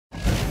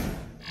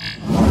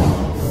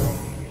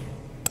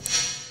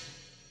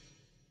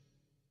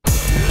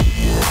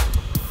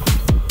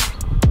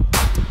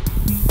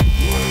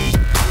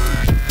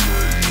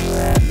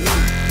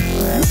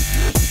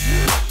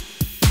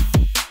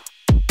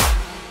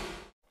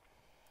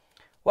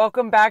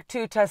Welcome back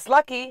to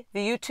TesLUCKY,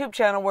 the YouTube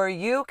channel where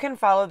you can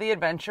follow the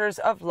adventures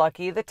of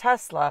Lucky the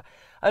Tesla.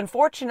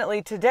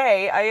 Unfortunately,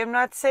 today I am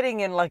not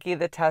sitting in Lucky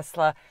the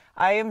Tesla.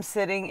 I am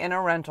sitting in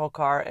a rental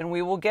car, and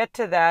we will get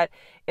to that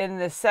in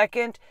the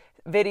second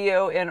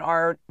video in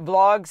our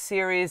vlog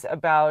series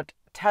about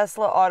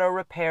Tesla auto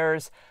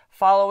repairs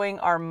following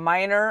our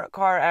minor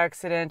car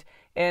accident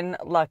in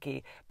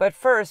Lucky. But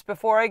first,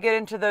 before I get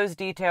into those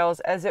details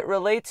as it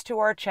relates to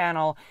our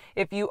channel,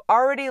 if you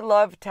already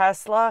love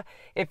Tesla,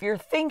 if you're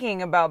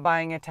thinking about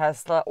buying a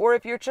Tesla, or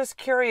if you're just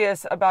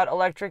curious about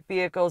electric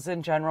vehicles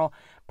in general,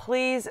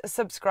 please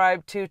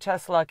subscribe to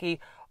TesLUCKY.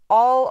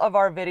 All of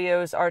our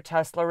videos are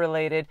Tesla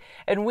related,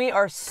 and we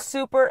are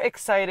super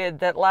excited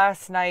that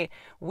last night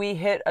we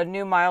hit a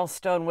new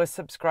milestone with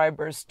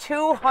subscribers,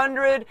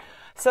 200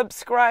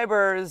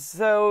 subscribers.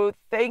 So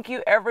thank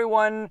you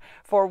everyone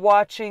for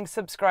watching,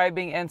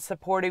 subscribing, and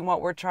supporting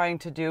what we're trying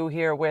to do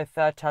here with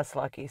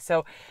TesLUCKY.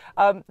 So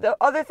the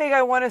other thing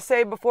I want to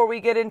say before we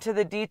get into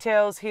the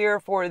details here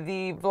for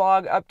the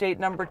vlog update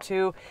number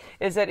 2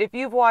 is that if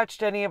you've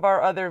watched any of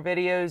our other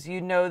videos,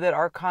 you know that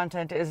our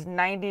content is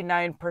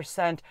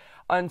 99%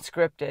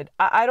 unscripted.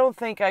 I don't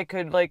think I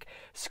could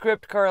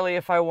script Carly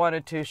if I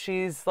wanted to.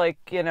 She's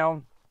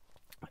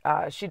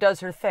she does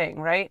her thing,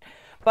 right?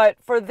 But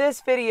for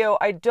this video,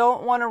 I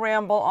don't want to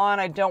ramble on.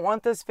 I don't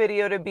want this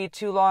video to be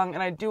too long,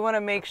 and I do want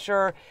to make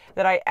sure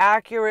that I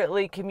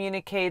accurately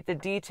communicate the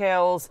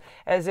details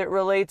as it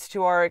relates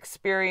to our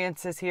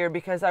experiences here,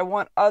 because I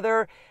want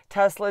other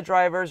Tesla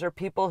drivers or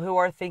people who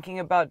are thinking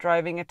about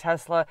driving a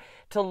Tesla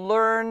to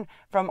learn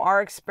from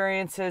our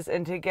experiences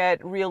and to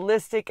get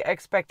realistic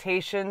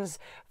expectations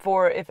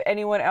for if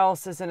anyone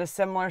else is in a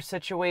similar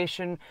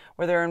situation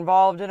where they're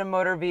involved in a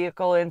motor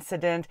vehicle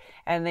incident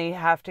and they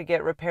have to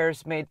get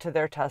repairs made to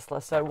their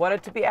Tesla. So I want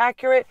it to be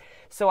accurate,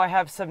 so I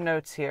have some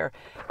notes here.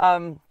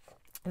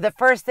 The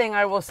first thing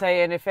I will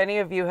say, and if any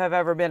of you have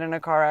ever been in a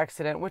car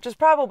accident, which is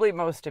probably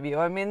most of you,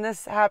 I mean,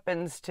 this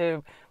happens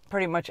to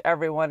pretty much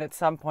everyone at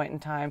some point in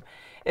time,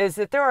 is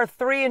that there are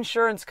 3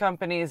 insurance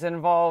companies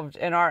involved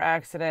in our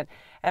accident,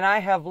 and I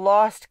have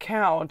lost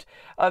count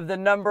of the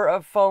number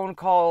of phone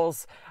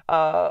calls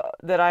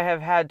that I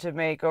have had to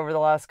make over the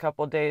last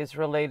couple of days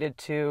related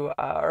to,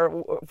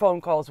 or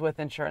phone calls with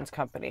insurance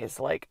companies.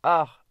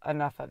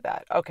 Enough of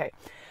that. Okay,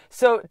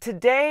 so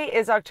today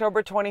is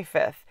October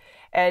 25th.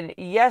 And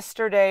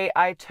yesterday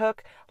I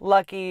took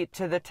Lucky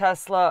to the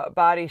Tesla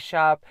body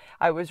shop.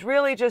 I was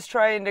really just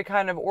trying to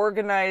kind of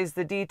organize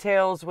the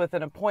details with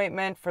an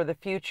appointment for the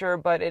future,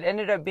 but it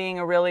ended up being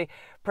a really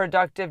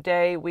productive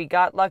day. We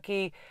got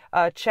Lucky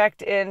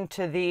checked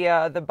into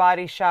the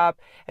body shop,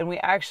 and we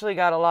actually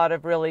got a lot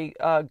of really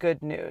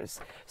good news.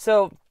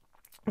 So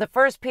the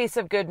first piece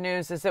of good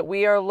news is that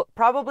we are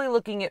probably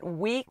looking at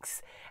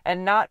weeks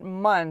and not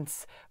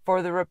months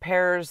for the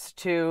repairs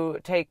to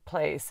take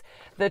place.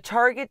 The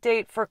target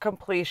date for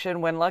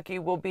completion when Lucky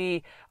will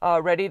be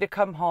ready to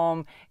come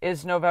home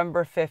is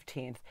November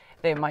 15th.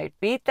 They might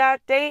beat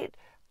that date,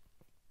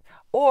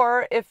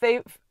 or if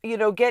they,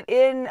 get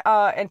in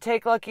and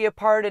take Lucky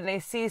apart and they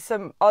see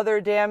some other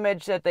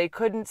damage that they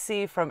couldn't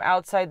see from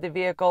outside the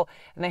vehicle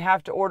and they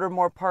have to order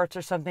more parts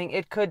or something,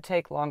 it could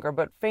take longer.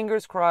 But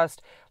fingers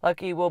crossed,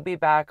 Lucky will be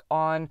back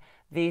on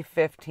the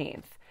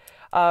 15th.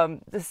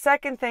 The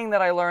second thing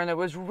that I learned that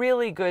was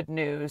really good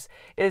news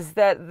is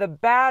that the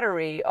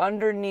battery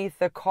underneath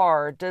the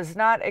car does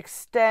not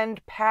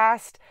extend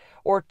past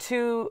or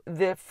to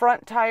the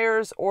front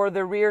tires or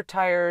the rear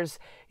tires,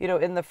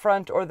 in the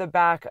front or the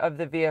back of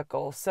the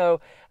vehicle. So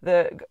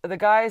the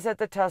guys at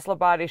the Tesla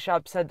body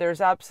shop said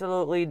there's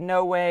absolutely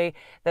no way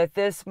that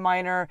this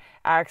minor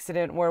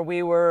accident where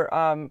we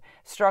were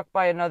struck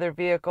by another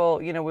vehicle,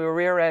 we were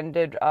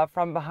rear-ended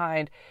from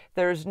behind,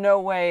 there's no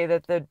way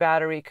that the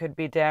battery could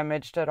be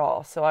damaged at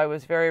all. So I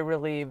was very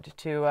relieved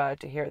to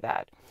hear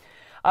that.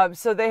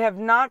 So they have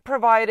not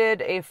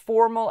provided a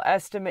formal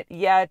estimate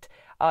yet.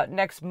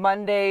 Next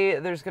Monday,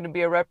 there's going to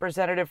be a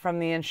representative from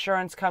the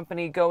insurance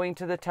company going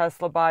to the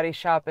Tesla body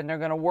shop, and they're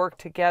going to work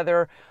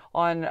together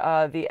on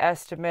the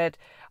estimate.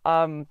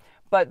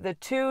 But the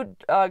 2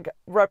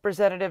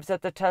 representatives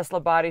at the Tesla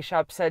body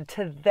shop said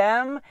to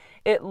them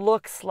it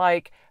looks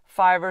like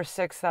 $5,000 or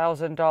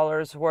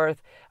 $6,000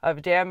 worth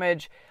of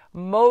damage.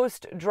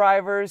 Most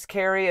drivers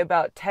carry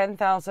about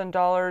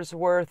 $10,000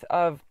 worth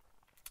of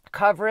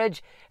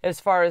coverage as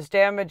far as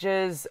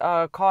damages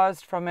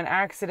caused from an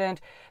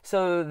accident.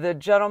 So the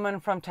gentleman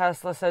from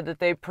Tesla said that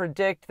they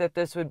predict that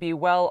this would be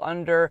well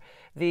under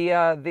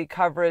the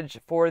coverage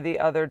for the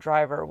other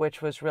driver,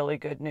 which was really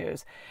good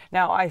news.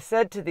 Now, I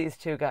said to these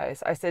 2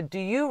 guys, I said, do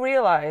you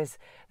realize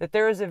that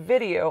there is a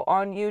video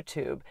on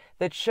YouTube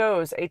that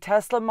shows a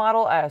Tesla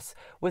Model S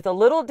with a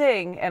little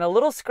ding and a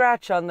little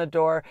scratch on the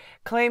door,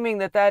 claiming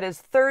that that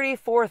is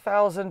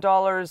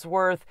 $34,000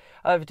 worth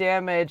of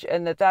damage,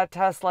 and that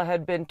Tesla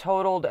had been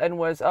totaled and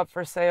was up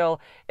for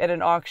sale at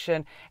an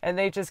auction? And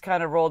they just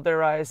kind of rolled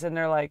their eyes and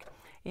they're like,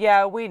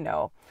 yeah, we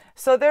know.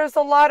 So there's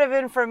a lot of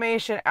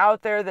information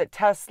out there that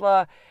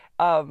Tesla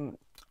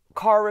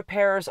car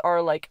repairs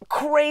are like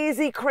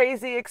crazy,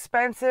 crazy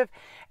expensive.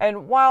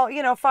 And while,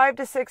 you know, $5,000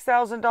 to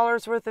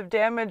 $6,000 worth of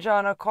damage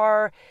on a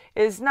car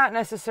is not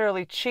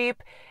necessarily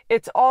cheap,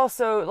 it's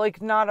also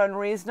like not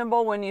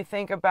unreasonable when you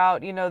think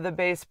about, you know, the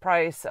base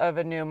price of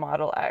a new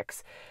Model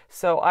X.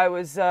 So I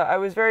was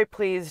very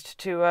pleased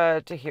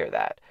to hear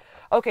that.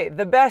 Okay,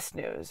 the best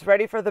news.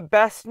 Ready for the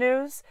best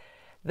news?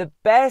 The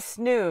best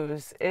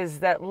news is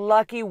that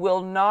Lucky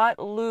will not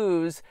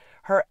lose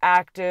her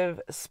active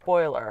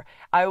spoiler.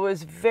 I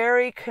was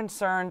very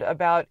concerned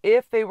about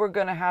if they were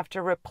going to have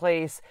to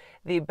replace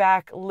the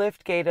back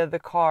liftgate of the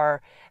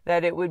car,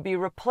 that it would be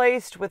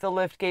replaced with a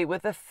liftgate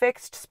with a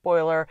fixed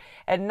spoiler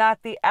and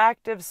not the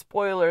active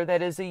spoiler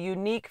that is a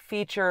unique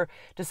feature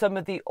to some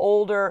of the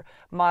older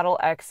Model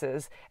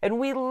X's. And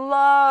we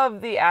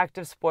love the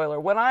active spoiler.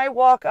 When I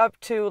walk up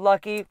to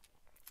Lucky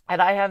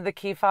and I have the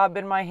key fob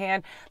in my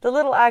hand, the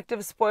little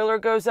active spoiler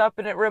goes up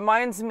and it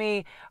reminds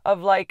me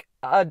of like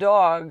a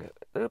dog.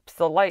 Oops,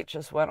 the light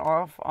just went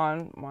off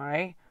on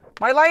my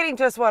lighting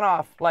just went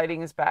off.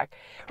 Lighting is back.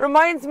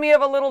 Reminds me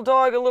of a little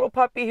dog, a little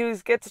puppy who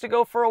gets to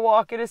go for a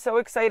walk and is so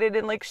excited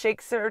and like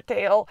shakes her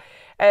tail.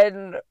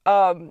 And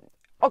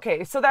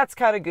okay, so that's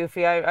kind of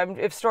goofy.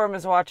 If Storm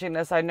is watching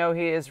this, I know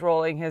he is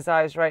rolling his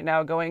eyes right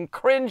now going,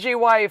 cringy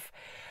wife.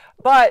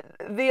 But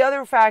the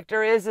other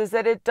factor is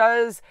that it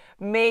does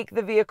make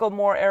the vehicle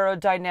more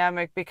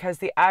aerodynamic because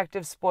the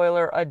active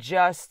spoiler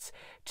adjusts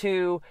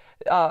to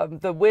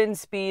the wind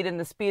speed and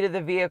the speed of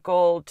the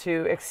vehicle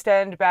to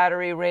extend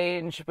battery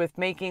range, with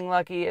making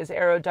Lucky as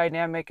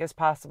aerodynamic as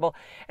possible.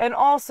 And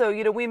also,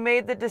 you know, we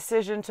made the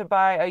decision to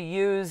buy a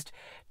used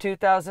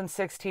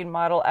 2016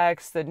 Model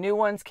X. The new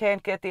ones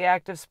can't get the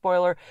active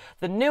spoiler.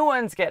 The new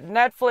ones get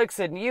Netflix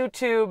and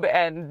YouTube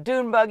and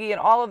Dune Buggy and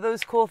all of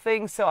those cool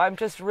things. So I'm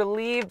just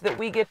relieved that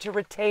we get to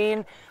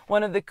retain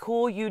one of the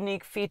cool,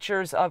 unique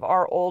features of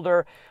our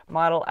older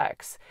Model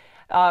X.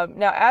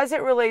 Now, as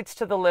it relates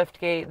to the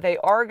liftgate, they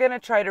are going to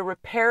try to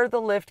repair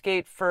the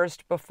liftgate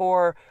first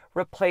before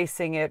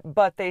replacing it.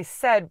 But they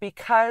said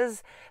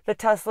because the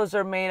Teslas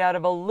are made out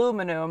of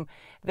aluminum,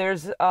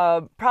 there's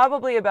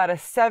probably about a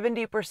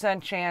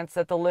 70% chance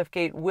that the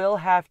liftgate will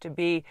have to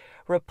be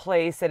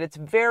replaced. And it's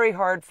very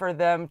hard for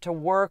them to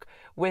work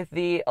with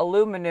the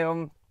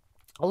aluminum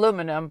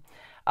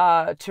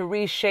to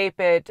reshape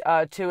it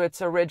to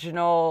its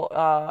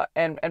original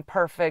and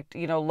perfect,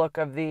 you know, look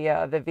of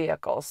the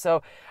vehicle.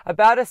 So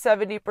about a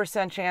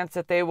 70% chance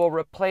that they will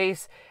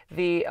replace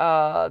the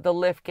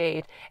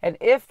liftgate. And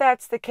if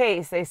that's the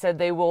case, they said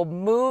they will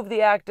move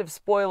the active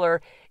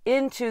spoiler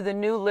into the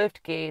new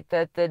liftgate,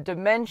 that the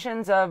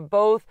dimensions of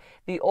both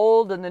the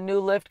old and the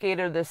new liftgate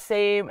are the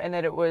same, and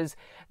that it was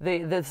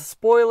the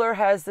spoiler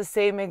has the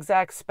same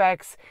exact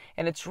specs,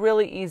 and it's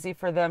really easy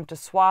for them to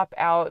swap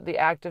out the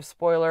active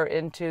spoiler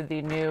into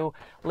the new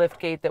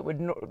liftgate that would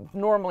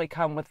normally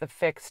come with the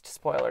fixed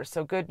spoiler.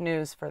 So good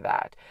news for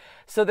that.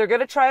 So they're going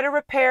to try to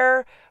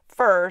repair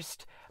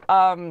first.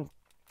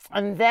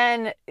 And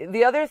then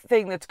the other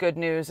thing that's good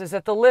news is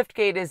that the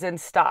liftgate is in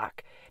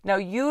stock. Now,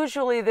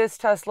 usually this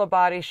Tesla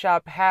body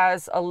shop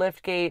has a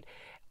liftgate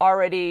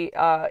already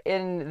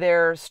in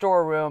their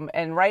storeroom,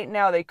 and right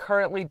now they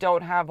currently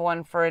don't have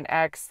one for an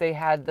X. They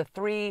had the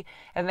 3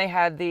 and they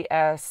had the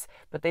S,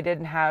 but they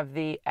didn't have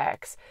the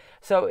X.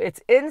 So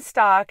it's in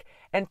stock,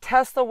 and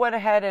Tesla went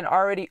ahead and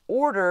already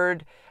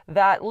ordered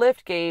that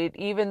liftgate,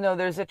 even though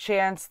there's a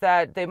chance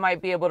that they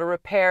might be able to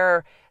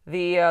repair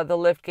the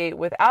liftgate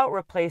without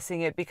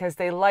replacing it, because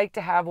they like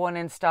to have one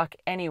in stock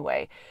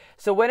anyway.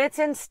 So when it's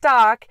in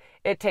stock,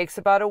 it takes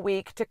about a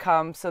week to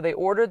come. So they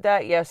ordered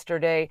that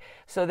yesterday,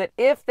 so that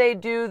if they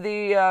do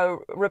the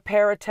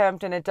repair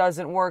attempt and it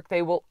doesn't work,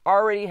 they will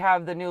already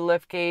have the new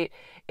liftgate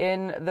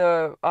in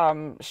the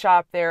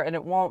shop there, and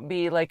it won't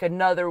be like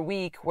another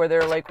week where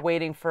they're like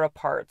waiting for a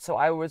part. So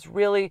I was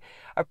really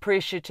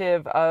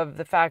appreciative of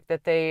the fact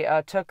that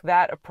they took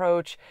that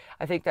approach.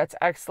 I think that's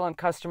excellent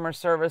customer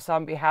service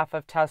on behalf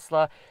of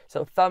Tesla.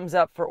 So thumbs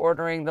up for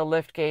ordering the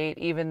liftgate,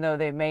 even though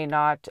they may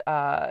not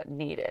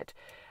need it.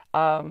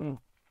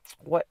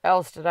 What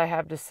else did I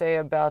have to say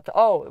about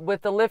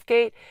with the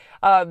liftgate?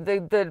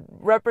 The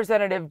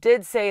representative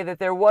did say that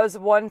there was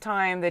one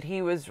time that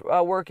he was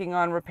working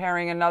on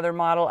repairing another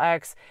Model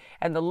X,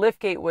 and the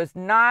liftgate was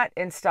not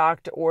in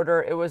stock to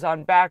order. It was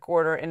on back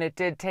order, and it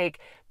did take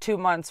 2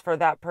 months for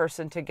that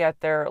person to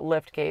get their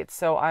liftgate.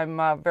 So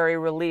I'm very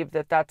relieved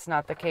that that's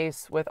not the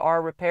case with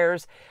our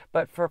repairs.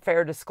 But for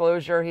fair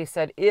disclosure, he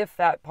said if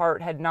that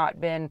part had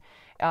not been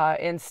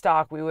in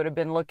stock, we would have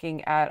been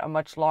looking at a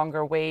much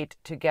longer wait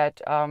to get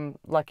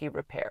Lucky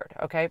repaired.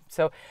 Okay,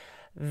 so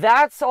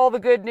that's all the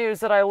good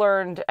news that I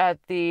learned at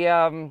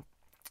the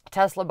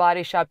Tesla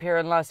body shop here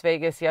in Las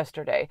Vegas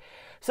yesterday.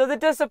 So the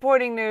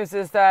disappointing news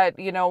is that,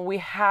 you know, we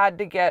had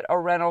to get a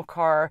rental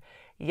car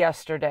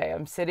yesterday.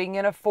 I'm sitting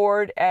in a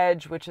Ford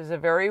Edge, which is a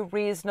very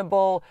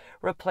reasonable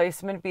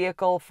replacement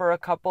vehicle for a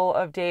couple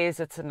of days.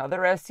 It's another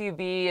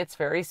SUV. It's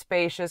very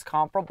spacious,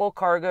 comparable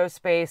cargo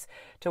space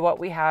to what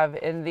we have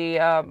in the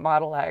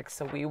Model X.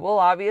 So we will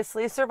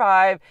obviously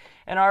survive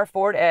in our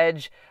Ford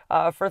Edge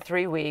for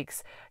 3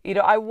 weeks. You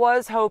know, I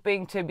was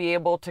hoping to be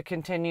able to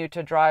continue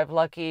to drive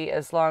Lucky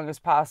as long as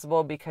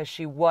possible because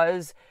she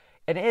was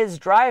and is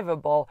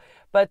drivable.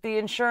 But the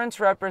insurance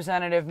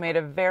representative made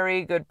a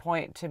very good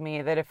point to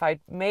me that if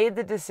I made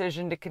the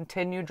decision to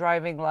continue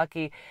driving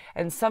Lucky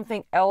and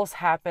something else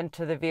happened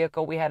to the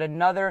vehicle, we had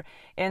another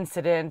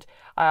incident,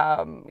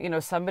 you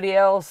know, somebody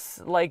else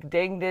like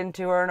dinged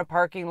into her in a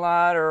parking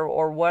lot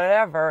or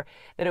whatever,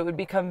 that it would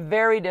become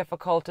very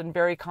difficult and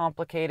very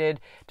complicated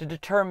to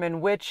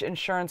determine which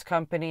insurance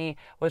company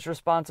was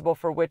responsible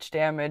for which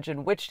damage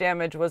and which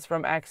damage was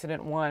from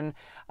accident 1,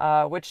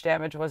 which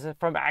damage was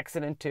from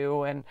accident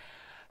 2. And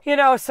you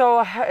know,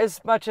 so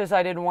as much as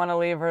I didn't want to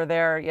leave her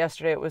there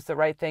yesterday, it was the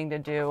right thing to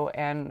do,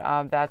 and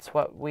that's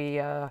what we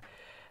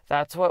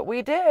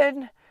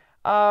did.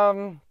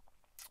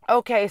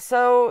 Okay,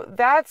 so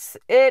that's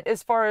it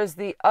as far as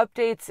the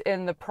updates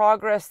in the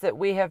progress that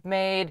we have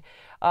made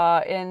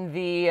in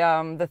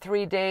the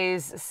 3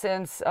 days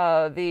since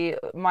the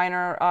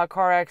minor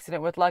car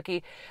accident with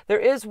Lucky. There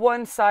is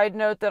one side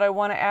note that I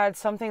want to add,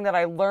 something that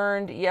I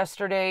learned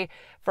yesterday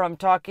from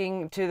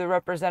talking to the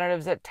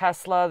representatives at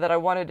Tesla that I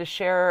wanted to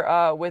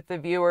share with the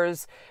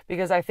viewers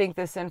because I think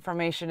this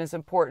information is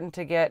important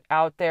to get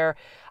out there.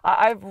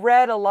 I've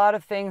read a lot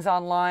of things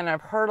online.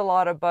 I've heard a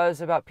lot of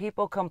buzz about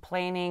people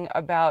complaining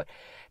about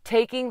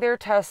taking their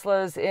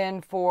Teslas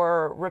in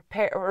for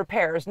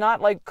repairs, not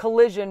like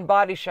collision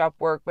body shop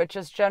work, but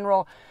just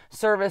general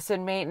service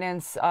and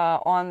maintenance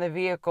on the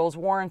vehicles,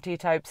 warranty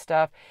type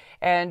stuff,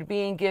 and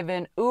being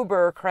given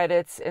Uber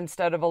credits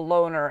instead of a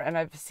loaner. And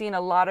I've seen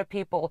a lot of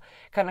people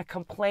kind of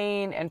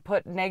complain and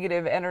put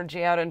negative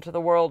energy out into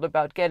the world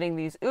about getting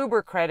these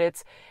Uber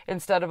credits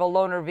instead of a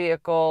loaner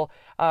vehicle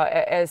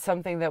as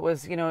something that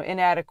was, you know,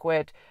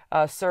 inadequate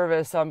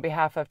service on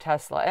behalf of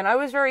Tesla. And I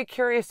was very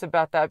curious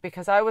about that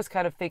because I was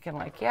kind of thinking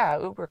like, yeah,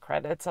 Uber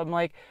credits. I'm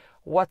like,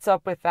 what's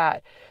up with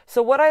that?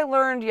 So what I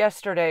learned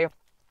yesterday,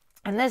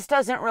 and this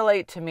doesn't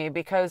relate to me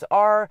because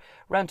our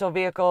rental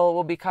vehicle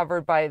will be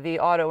covered by the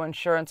auto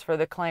insurance for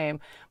the claim.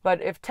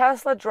 But if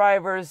Tesla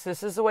drivers,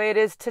 this is the way it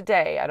is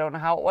today. I don't know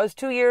how it was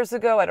 2 years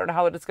ago. I don't know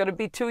how it's going to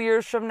be 2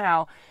 years from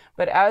now.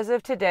 But as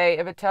of today,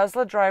 if a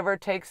Tesla driver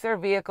takes their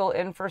vehicle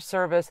in for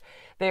service,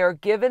 they are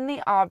given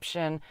the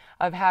option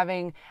of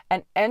having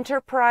an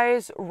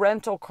enterprise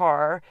rental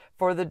car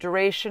for the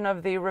duration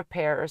of the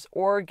repairs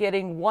or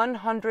getting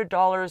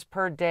 $100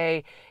 per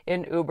day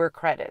in Uber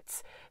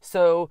credits.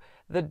 So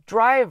the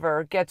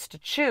driver gets to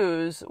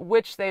choose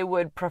which they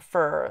would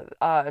prefer,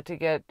 to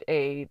get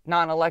a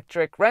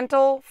non-electric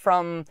rental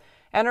from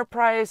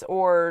Enterprise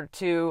or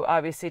to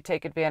obviously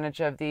take advantage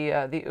of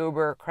the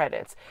Uber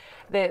credits.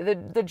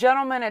 The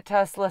gentleman at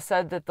Tesla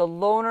said that the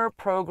loaner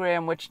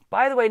program, which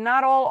by the way,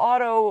 not all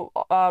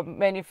auto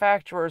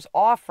manufacturers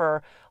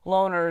offer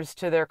loaners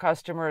to their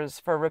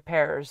customers for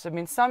repairs. I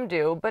mean, some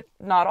do, but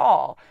not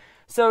all.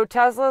 So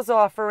Tesla's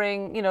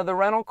offering, you know, the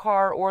rental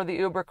car or the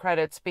Uber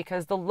credits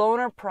because the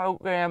loaner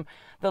program,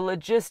 the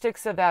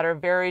logistics of that are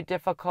very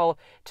difficult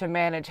to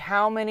manage.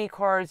 How many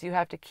cars you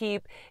have to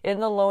keep in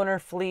the loaner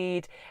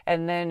fleet,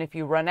 and then if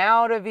you run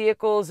out of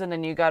vehicles, and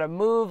then you got to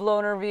move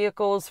loaner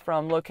vehicles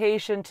from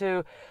location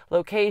to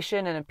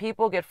location, and then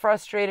people get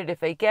frustrated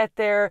if they get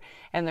there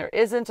and there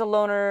isn't a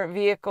loaner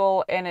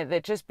vehicle, and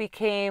it just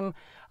became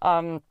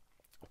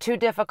too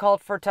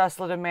difficult for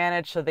Tesla to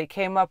manage, so they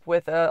came up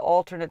with an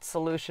alternate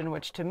solution,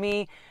 which to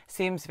me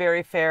seems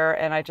very fair,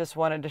 and I just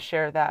wanted to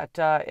share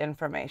that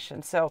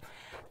information. So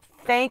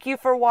thank you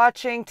for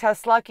watching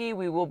TesLUCKY.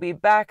 We will be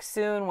back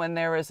soon when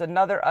there is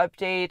another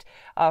update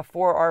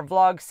for our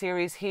vlog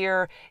series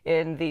here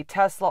in the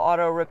Tesla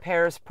auto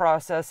repairs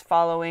process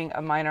following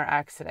a minor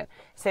accident.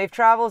 Safe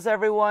travels,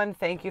 everyone.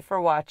 Thank you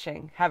for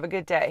watching. Have a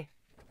good day.